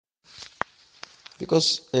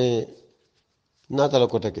because natala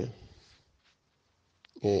kotake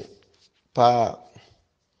pa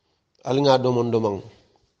alnga domon domang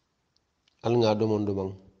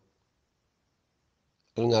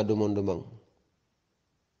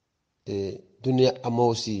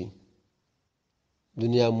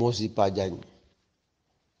dunia amosi pa jany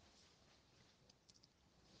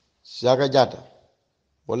siaka jata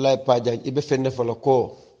wallahi pa jany ibe fende fala ko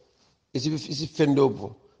isi fendo bo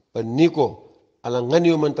ba niko ala ngani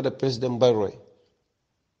yo man tada president Barrow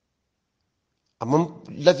amam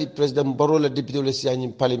lafi president Barrow la député le siani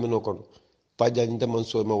parlement kono pa jany de man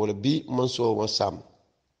so ma wala bi man so ma sam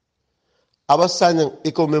aba sanyang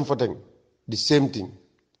iko même foteng the same thing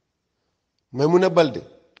Maimuna Balde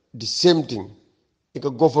the same thing iko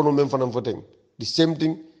governor même fanam foteng the same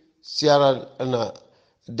thing Sierra na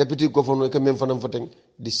deputy governor iko même fanam foteng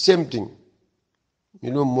the same thing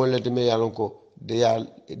you know mo lete me yalon ko they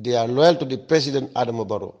are loyal to the president Adama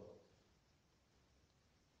Barrow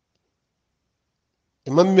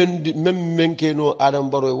même menke no Adama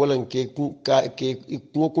Barrow wala ke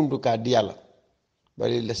kundu ka diala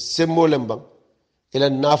bari le sembo lembang ila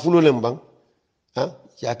nafulo lembang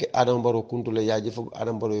yake Adama Barrow kuntule yaje fo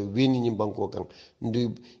Adama Barrow wini nyi banko kan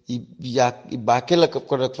ndu bakela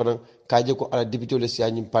ko rek fanan kaje ko ala député le sia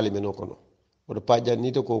nyi parlement kono odo paja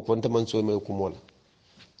nite ko konta man so me ko mola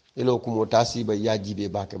elo ko mo tasiba yajibe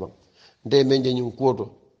bake bang nde menje nyi koto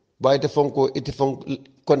bayte fonko ite fon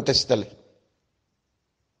contestale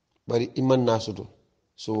bari iman nasudo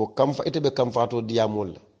so kam fa ite be kam fato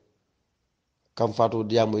diamol kam fato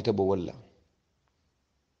diamo ite bo walla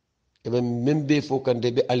ebe membe fo kan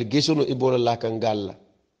de be allegation o ibola la kan galla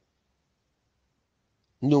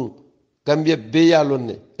ñun Gambia be yalon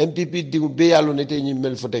ne MPP di be yalon ne te ñi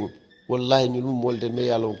mel foteng wallahi ñu lu molde me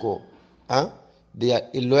yalon ko they are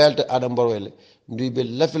loyal to Adam Barrow le ndu be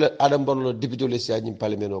lafila Adam Barrow député le sia ñi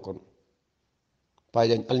parlement kon pa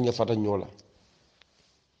jañ al nga fata ñola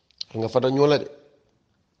de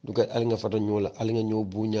du ka al nga fata ñola al nga ñoo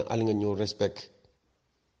buña al nga ñoo respect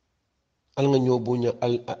al nga ñoo buña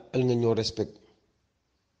al nga ñoo respect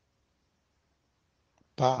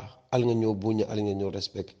pa al nga ñoo buña al nga ñoo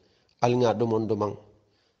respect al nga domang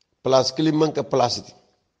place kili manka place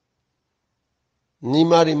ni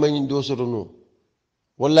mari mani do soto no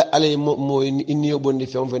walla ale mo inni bondi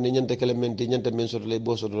fem fe nyanta kala menti nyanta men soto lay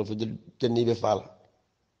bo soto fa tenni be fala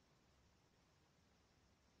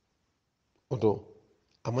oto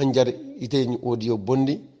amanjar ite ni audio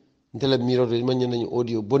bondi ntela miro de man nyana ni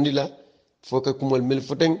audio bondi la foka kumol mel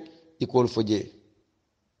foteng ikol foje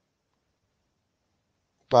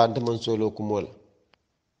pa ntaman solo kumol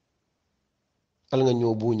al nga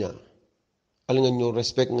ñoo buña al nga ñoo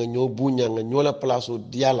respect nga ñoo buña nga ñoo la place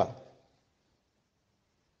diala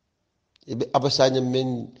ibe abasanya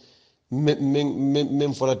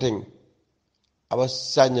men folateng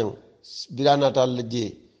abasanya birana tal je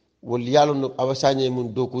wol yalo no abasanya mun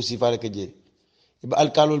doku sifare ke je ibe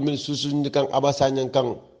alkalol men susu kan abasanya kan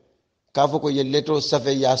ka foko ye letto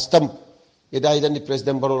safe ya stamp ida idani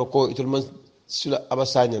president Barrow ko itul man sula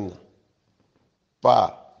abasanya na pa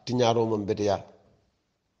tinyaro mon beteya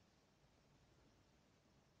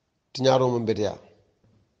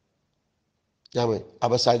yame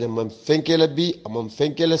abasanya man fenkela bi amam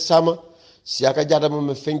fenkela sama siaka jada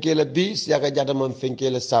man fenkela bi siaka jada man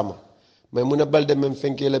fenkela sama Maimuna Balde man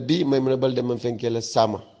fenkela bi Maimuna Balde man fenkela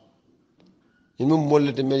sama yimu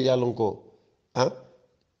mollete mel yalon ko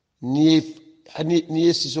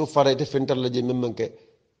ni siso fara te fental la je memman ke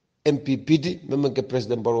MPP di memman ke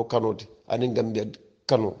president Barrow kanoti ani Gambia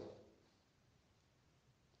kano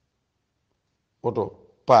oto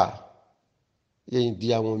pa yen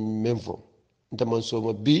diamo memfo ntaman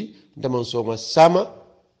soma bi ntaman soma sama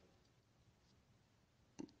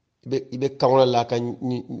ibe kawla la kan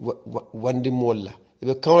wandi molla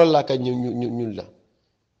ibe kawla la kan ñulla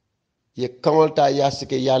ye kawlta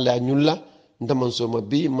yasike yalla ñulla ntaman soma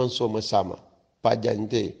bi man soma sama pa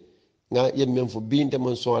jante nga yem memfo bi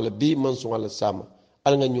ntaman soma la bi man soma la sama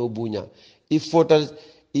al nga ñoo buña il faut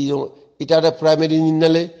itada primary ni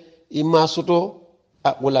nale ima soto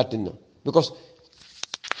walatina because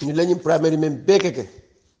ñu lañu primary même bekeke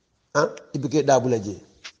ibike dabula je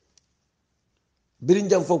birin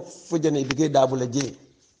jam fo jane ibike dabula je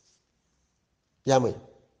yamay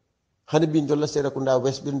hani bin to la sera ko nda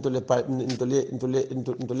west bin to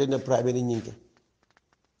le na primary nyinke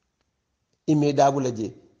ime dabula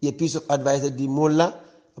je ye piece of advice di molla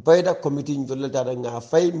payda committee ñu to la tada nga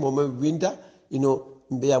fay moma winter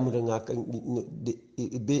mbe yamuta nga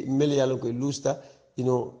be mel yalla ko lusta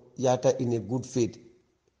yata in a good faith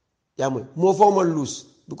yamoy mo formal loose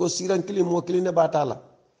because siran kili mo kili ne batala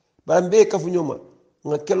ba mbe kafu nyoma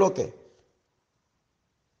nga keloke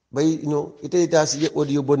bay ite ita si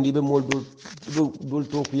audio bondi be mol dul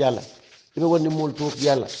to ko yalla ibe wonni mol to ko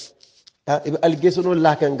yalla ibe algesono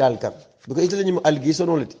la kan gal kan bu ko itale nyim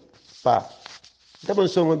algesono lati pa taban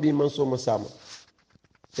songo bi man soma sama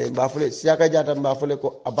te mbafule siaka jata mbafule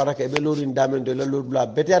ko abaraka be lorin damen de la lorula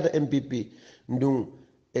betata MPP ndum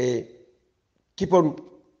keep on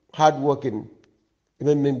hard working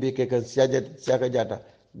even membe ke kan siaka jata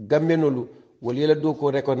gammenolu woli la do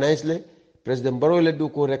ko recognize le president Barrow la do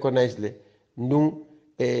ko recognize le ndum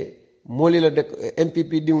moli la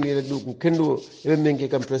MPP ding la do ko kendo even membe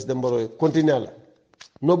kan president Barrow continue la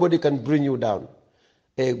nobody can bring you down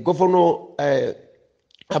governor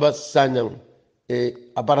Abbas Sanyang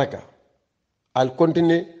abaraka al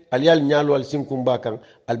continue al yal nyalo al sinkumba kan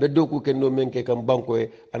al beddo ku kendo menke kan banko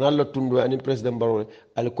analla tundo ani president Barrow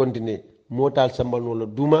al continue motal sambano la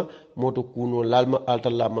duma moto kuno lalma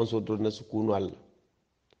altalla manso dorna su kuno alla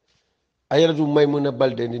ayatu maymuna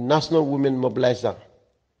balde ni national women mobilizer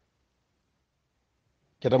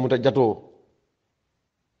keta muta jato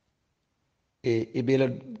ibela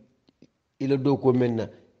ila do ko menna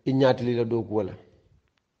inyatili la do ko wala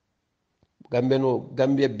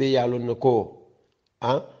Gambia be yalon na ko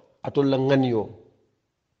atol la nganyo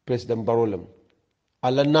president Barolem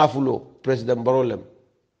alla nafulo president Barolem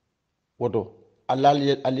woto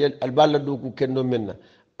al balla do ku kendo menna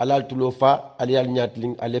alal tulo fa aliyal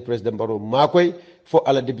nyatling ale president Baro makoy fo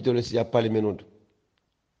ala député le sia parlement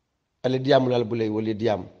ale diam lal bulay woli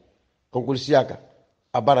diam onkul siaka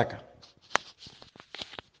abaraka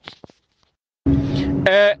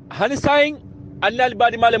hani sayin annal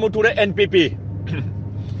badi male muture NPP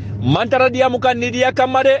mantara diamu kan nidia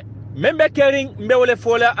kamade membe kering mbewole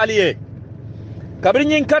fola aliye kabri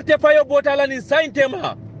nyin carte fayo botala ni sayin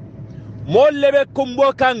tema mol lebe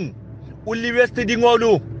kumbo kan uli westi di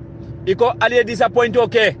ngolu iko aliye disappoint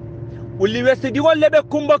oke uli westi di ngol lebe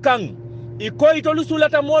kumbo kan iko itolu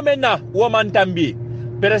sulata momena woman tambi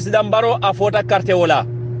president Baro afota carte wala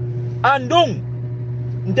andung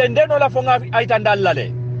ndendeno la fonga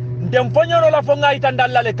aitandalale ndemfonyo la fonga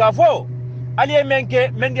aitandalale kafo aliye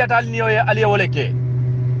menke mendiatal niyoye aliye woleke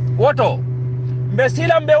woto mbe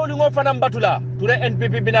sila mbe uli ngo fanam batula ture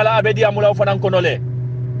NPP binala abedi amula fanan konole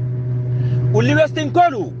uli westin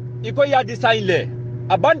kolu iko ya design le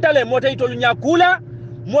abantale mota itolu nyakula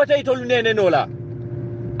mota itolu nene nola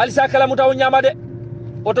alisa kala mutaw nyamade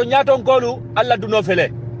oto nyaton kolu alla duno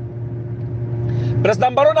fele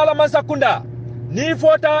president Baro na la mansakunda ni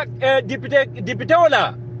fota député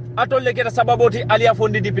wala atolle keta sababoti aliya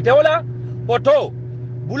fondi député wala oto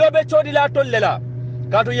bulobe chodi la tolle la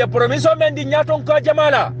kato ye promiso mendi nyaton ko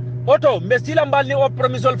jamala oto mbesila mbalni o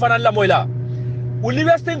promisol fanan la moyla uli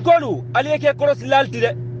westin kolu aliye ke koros lalti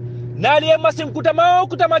de na aliye masin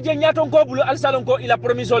kutama je nyaton ko bulu alsalon ko ila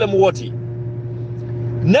promiso le mu woti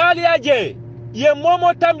na aliye je ye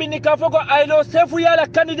momo tambi ni kafoko aylo sefu yala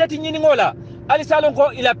candidate nyini ngola ali salon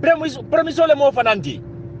ko ila promiso le mo fananti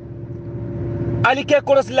ali ke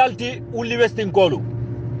koros lalti uli westin kolu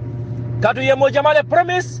kadu ye mo jamale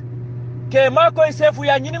promise ke mako sefu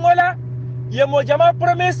ya nyini ngola ye mo jama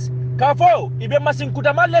promise kafo ibe masin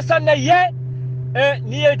kutama le sanne ye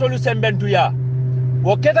ni ye tolu sembentu ya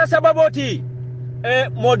wo keta sababoti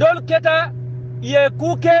modol keta ye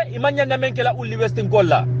kuke imanya na menkela uli westin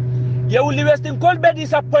kolla ye uli westin kol be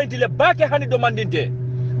disappoint le bake hani domandinte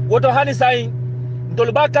woto hani sain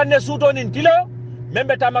ndol ba kanne suto nin tilo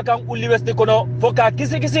membe tamakan uli westi kono foka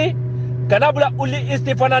kisi kanabula uli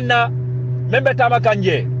istifananna membe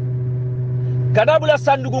tamakanje kanabula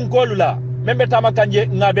sandugun kolula membe tamakanje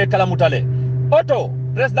ngabe kalamutale oto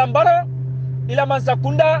president Baro ila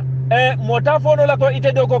mansakunda motafono la ko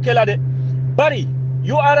ite do ko kelade bari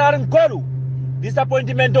URR kolu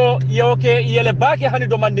disappointmento yoke yele bake hani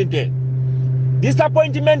domandinte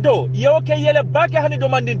disappointmento yoke yele bake hani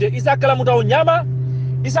domandinte isa kala mutaw nyama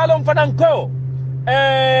isa lon fanan ko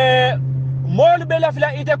mol be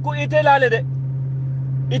lafla ite ku ite lale de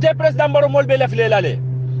ite president Baro mol be lafle lale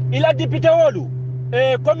ila député wolu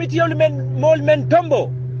committee yolu men mol men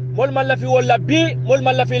tombo mol man lafi wala bi mol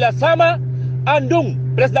man lafi la sama andung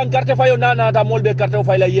president carte fayo nana ta mol be carte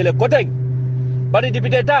fayla yele koteng bari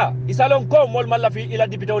député ta isalon ko mol man lafi ila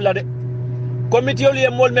député wala de committee yolu ye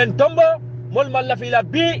mol men tombo mol man lafi la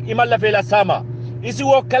bi imal lafi la sama isi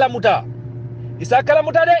wo kalamuta isa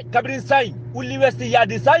kalamuta de kabrin sai uli westi ya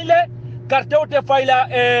design le carte ote fayla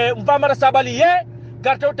mfamara sabali ye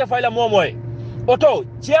carte ote fayla momoy oto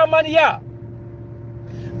chairman ya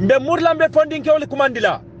mbe murlambe funding kewli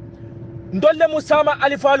kumandila ndolle musama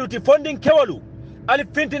alifaluti funding kewolu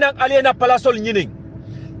alifintinan aliena palasol nyinin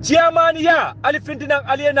chairman ya alifintinan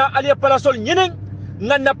aliena palasol nyinin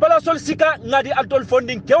nganna palasol sika ngadi altol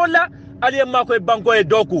funding kewla aliye mako e banko e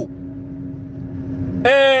doku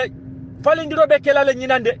falindiro be kelale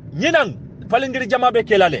nyinande nyinan falindiri jama be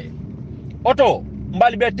kelale oto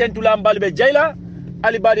mbalbe tentula mbalbe jayla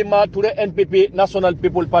ali badi ma toure NPP National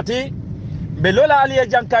People Party be lola aliye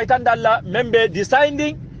jankaitan dalla membe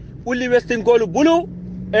deciding uli westin golu bulu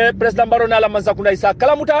president barona la manzakunda isa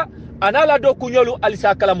kalamuta anala do kunyolu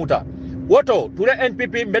alisa kalamuta woto toure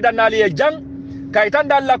NPP mbedana aliye jang kaitan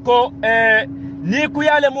dalla ko ni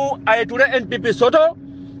kuyale mu ay toure NPP soto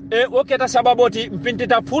o keta sababoti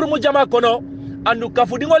mpintita furmu jama kono andu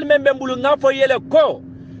kafudingol membe mbulu ngafo yele ko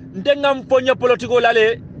ndengam ponyo politiko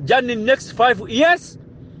lale janni next 5 years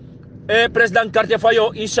president carte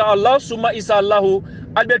fayo inshallah summa inshallah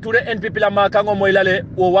albe toure NPP la makango moy lale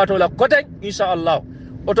o wato la kote inshallah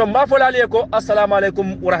oto mbafo lale ko assalamu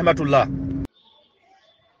alaikum wa rahmatullah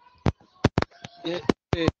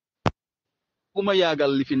kuma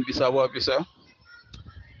yagal lifin bisa wa bisa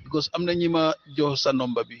because amna ñima jox sa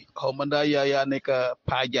nomba bi xawma nda ya nek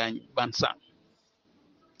pajaañ bansang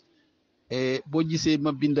bo gisee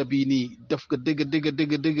ma binda bi ni def ko deug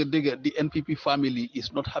the NPP family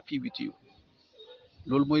is not happy with you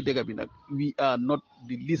lol moy dega bi nak we are not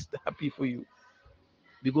the least happy for you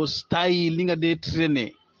because tay li nga dé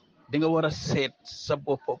traîner da nga wara set sa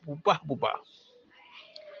bop bu baax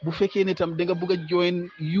bu fekkee ne tam da nga bëgg join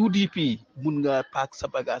UDP mun nga pack sa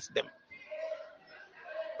bagage dem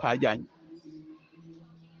pajaañ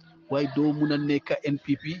waaye doo mun a nekk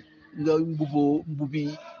NPP nga mbubi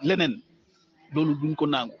leneen loolu duñ ko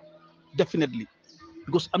nangu definitely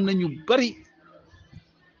because am na ñu bari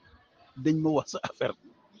dañ ma wax sa affaire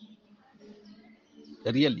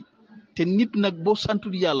really te nit nag boo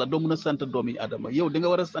santul yàlla doo mun a sant doomi Adama yow da nga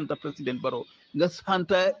war a sant président Barrow nga sant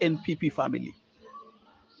NPP family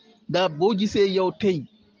daa boo gisee yow tey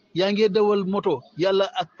yaa ngi dawal moto yàlla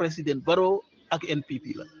ak président Barrow ak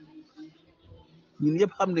NPP la ñun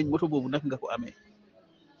yëpp xam nañ moto boobu nag nga ko amee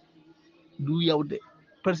du yow de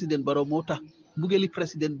président Barrow moo tax mbugeli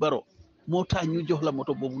président Barrow moo tax ñu jox la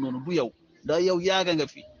moto boobu noonu du yow daa yow yaaga nga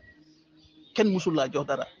fi kenn musul laa jox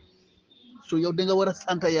dara so yow da nga war a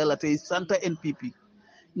sant yàlla tey sant NPP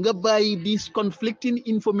nga bàyyi dis conflicting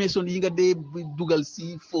information yi nga dee dugal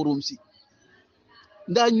si forum si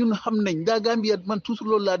ndaa ñun xam nañ ndaa Gambia man toujours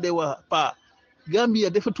loolu laa dee wax Gambia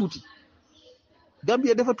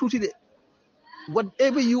dafa tuuti de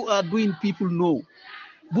whatever you are doing people know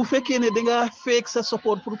bu fekkee ne da nga fake sa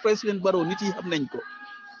support pour président Barrow nit yi xam nañ ko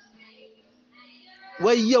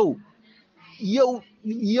waaye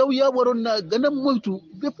yow yaa waroon na gën a moytu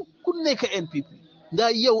bépp ku nekk NPP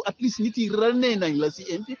ndaa yow at least nit yi ràññee nañ la si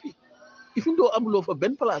NPP even though amuloo fa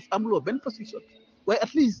benn place amuloo benn position waaye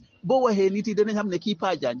at least boo waxee nit yi danañ xam ne kii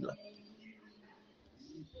pajaañ la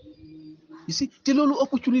you see te loolu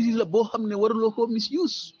opportunity la boo xam ne waruloo ko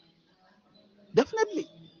misuse definitely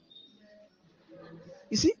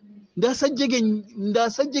you see ndaa sa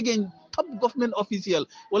jegeñ top government official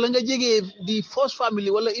wala nga jege di first family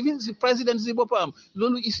wala even si président si boppam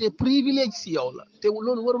loolu is a privilege si yow la te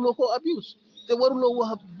loolu waruloo ko abuse te waruloo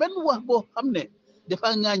wax benn wax boo xam ne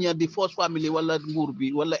dafa ŋaaña di first family wala nguur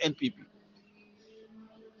bi wala NPP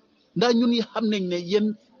ndaa ñun yi xam nañ ne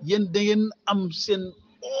yéen da ngeen am seen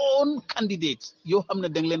own candidate yoo xam ne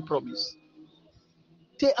da nga leen promise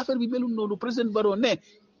te affaire bi melul noonu président Barrow ne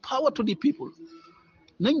power to the people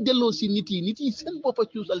nañ delloo si nit yi seen boppa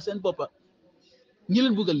cuusal seen boppa ñi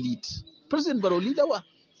leen bëgg a lead président Barrow lii da wax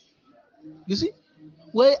you see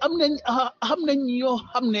waaye xam nañ ñoo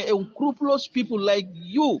xam ne scrupulous people like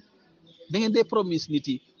you da ngeen dee promise nit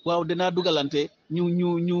yi waaw danaa dugalante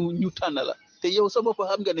ñu tànn la te yow sa bopp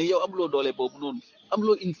xam nga ne yow amuloo doole boobu noonu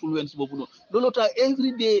amuloo influence boobu noonu looloo tax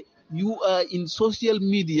every day you are in social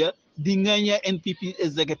media di ŋaña NPP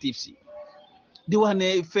executive si di wax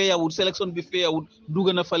ne feeyawut sélection bi feeyawut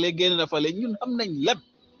dugg na fale génn na fale ñun xam nañ lépp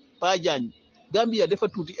pajaañ Gambia dafa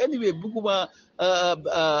tuuti anyway bugguma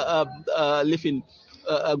lifin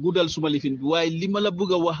guddal suma lifin bi waaye li ma la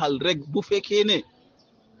bëgg a waxal rek bu fekkee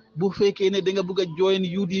ne da nga bëgg a join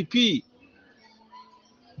UDP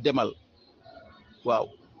demal waaw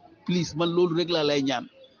please man loolu rek laa lay ñaan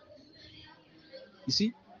you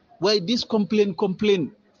see waaye this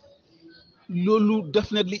complain loolu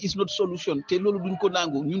definitely is not solution te loolu duñ ko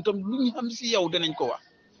nangu ñun tam lu ñu xam si yow danañ ko wax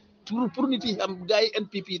pour nit yi am gaay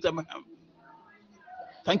NPP tam am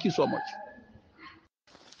thank you so much.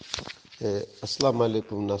 Assalamu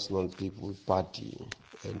alaikum National People Party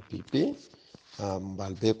NPP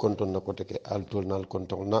mbal be konton na kote ke altol nal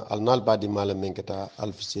konton na alnal badi mala menketa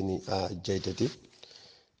alfiseni jaytati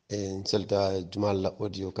selta jumal la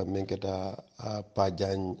audio kam menketa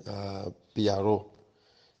pajan PRO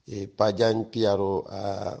e pajan piaro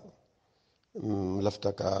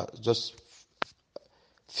lafta ka just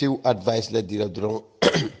few advice la dira dron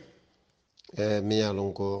mi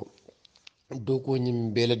yalon ko doko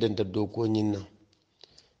nyim bele denta doko nyinna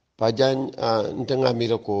pajan ntanga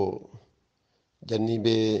mira ko janni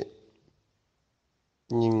be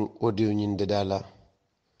nyin audio nyin de dala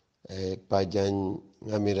pajan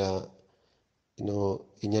ngamira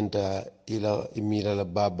inyanta ila imira la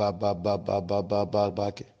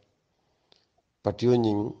ba ke patio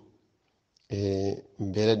nyin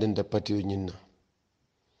mbele denta patio nyinna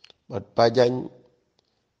but pajan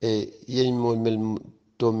yen mo mel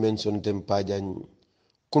to mention tem pajan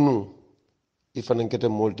kunu ifanan kete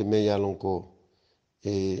molti me yalon ko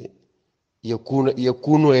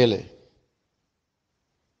yakuno ele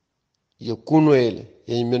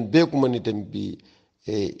yen men be ko manitem bi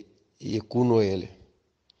yakuno ele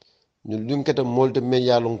ñun dun kete molti me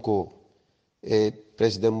yalon ko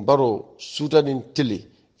president baro sutanin tili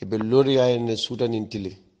be lori ayene sutanin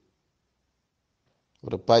tili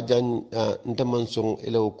wala pajan ntaman song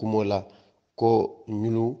ele o kumola ko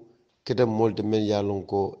ñulu kete molti me yalon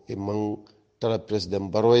ko man tara president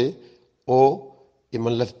baroye o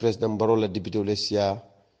iman laf president baro la député o lesia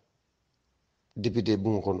député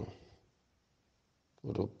bungo kono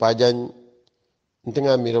woto pajan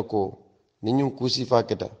ntenga mira ko ni ñun kusi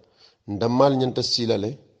faketa ndamal ñanta silale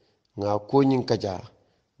nga ko ñin kaja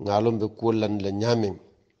nga lombe ko lan la ñamen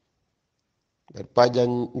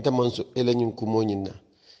pajan ntaman so ele ñun kumo ñinna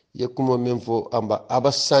ye kumo men fo amba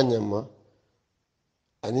abasanyama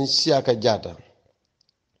anin siaka jata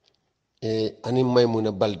anin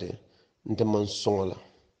maymuna balde nte man songola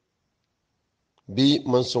bi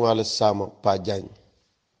man songola sama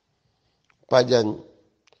pajan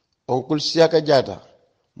onkul siaka jata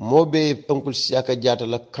mobe onkul siaka jata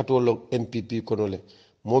la katolo MPP kono le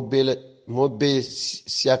mobe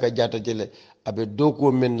siaka jata jele abe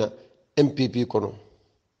doko menna MPP kono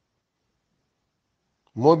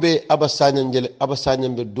mobe abasanya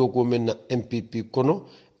be doko menna MPP kono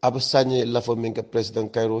abasanya lafo menka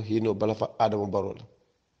president Kairo hino balafa Adama Barrow la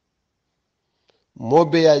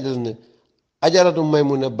mobe ya jelne ajaratu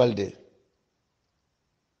maymuna balde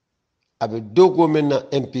abe doko menna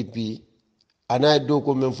MPP ana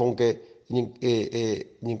doko men fonke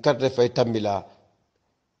ñin carte fay tambila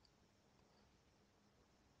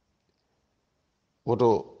woto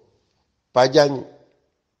pajan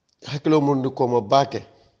hakkilo mun ko mo bake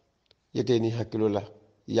yete ni hakkilo la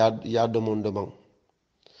ya do mon do man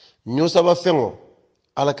ño saba fengo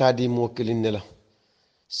ala ka di mo kilinne la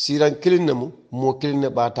siran kilinne mo kilinne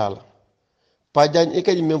batala pajan e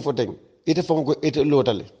kay men foten ite fonko ite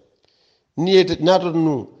lotale ni ite nato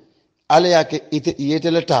nu ala yake ite yete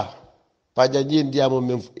leta pajan yin diamo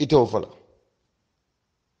men ite o fala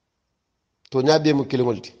to ñabe mo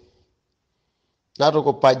kilingolti nato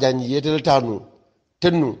ko pajan yete leta nu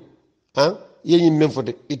tennu yeñi men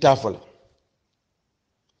fote ita fala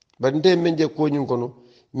bante menje ko ñun kono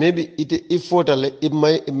maybe ite ifotale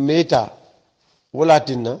imay meta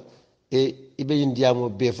walatina ibe indiamo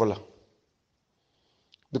be fala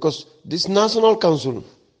because this national council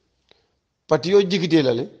patiyo jigite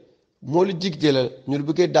lale moli jigite la ñul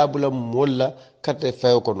bu ke dabula molla karte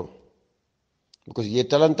fayo kono because ye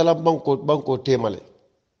talan banko temale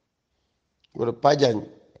wala pajan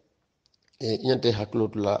ñante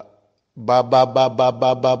haklotu la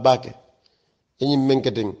ba ke ñi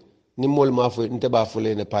menketen ni mol ma fo nte ba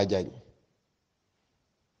fole ne pajan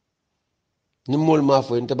ni mol ma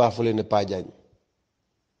fo nte ba fole ne pajan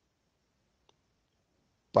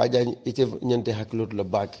ite ñante haklotu la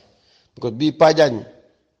bak because bi pajan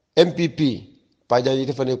MPP pajan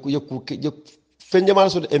ite fane ku yekku fenjamal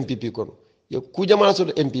so de MPP kono ku jamal so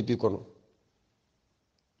de MPP kono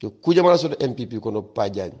ku jamal so de MPP kono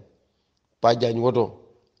pajan woto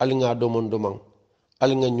ali nga domon domang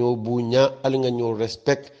ali nga ñoo buña ali nga ñoo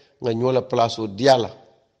respect nga ñoo la place o diala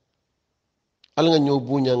ali nga ñoo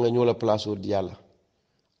buña nga ñoo la place o diala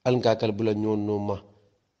ali nga kal bula ñoo no ma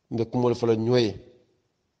mbe kumol fa la ñoye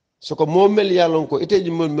soko mo mel yalon ko ite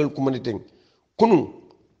ji mel ko maniten kunu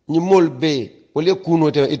ñi mol be wala kuno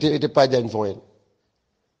ite pajan foen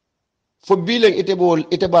fo bilen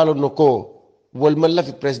ite balon no ko wol man la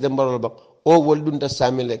fi president Barrow ba o wol dunta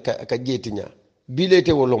samele ka jetinya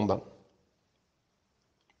bilete wolomba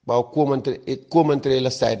ba ko mantre la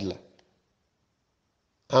side la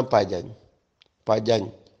am pajan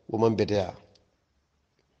wo man betea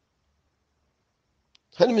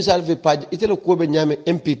han misal fi paj itelo ko be nyame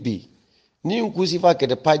MPP ni ku si fa ke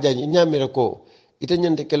de pajan nyame ko ite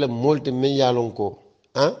nyande kala molte men yalon ko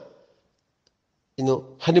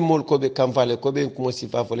hanimol ko be kamfale ko be ko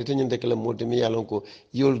sifa fole te nyande kala mode mi yalon ko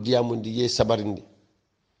yol diamundi ye sabarindi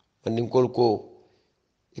andin kol ko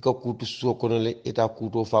iko kutu so kono le eta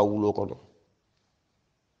kuto fa wulo kono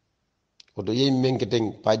odo ye menketen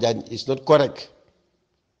pa jan is not correct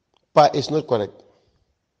pa is not correct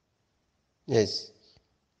yes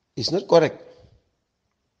it's not correct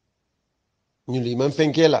ñu li man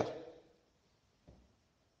fenkela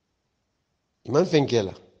imam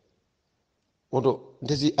fenkela odo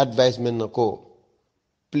desi advisement na ko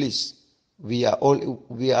please we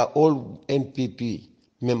are all NPP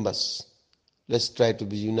members. Let's try to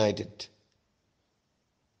be united.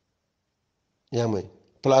 Yamay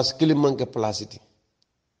plus kilimanke plasiti.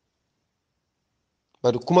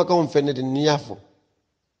 But kuma ka fenne de niyafo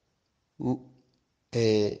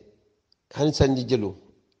han sanji jelo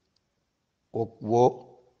wo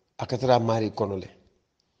akatara mari konole.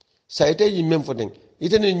 Sa ite yi même fo den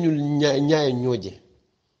ite ne ñul ñaaye ñoje.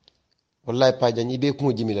 Wallahi pa jani be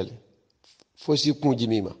ko jimilale. Fo si ko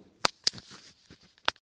jimima.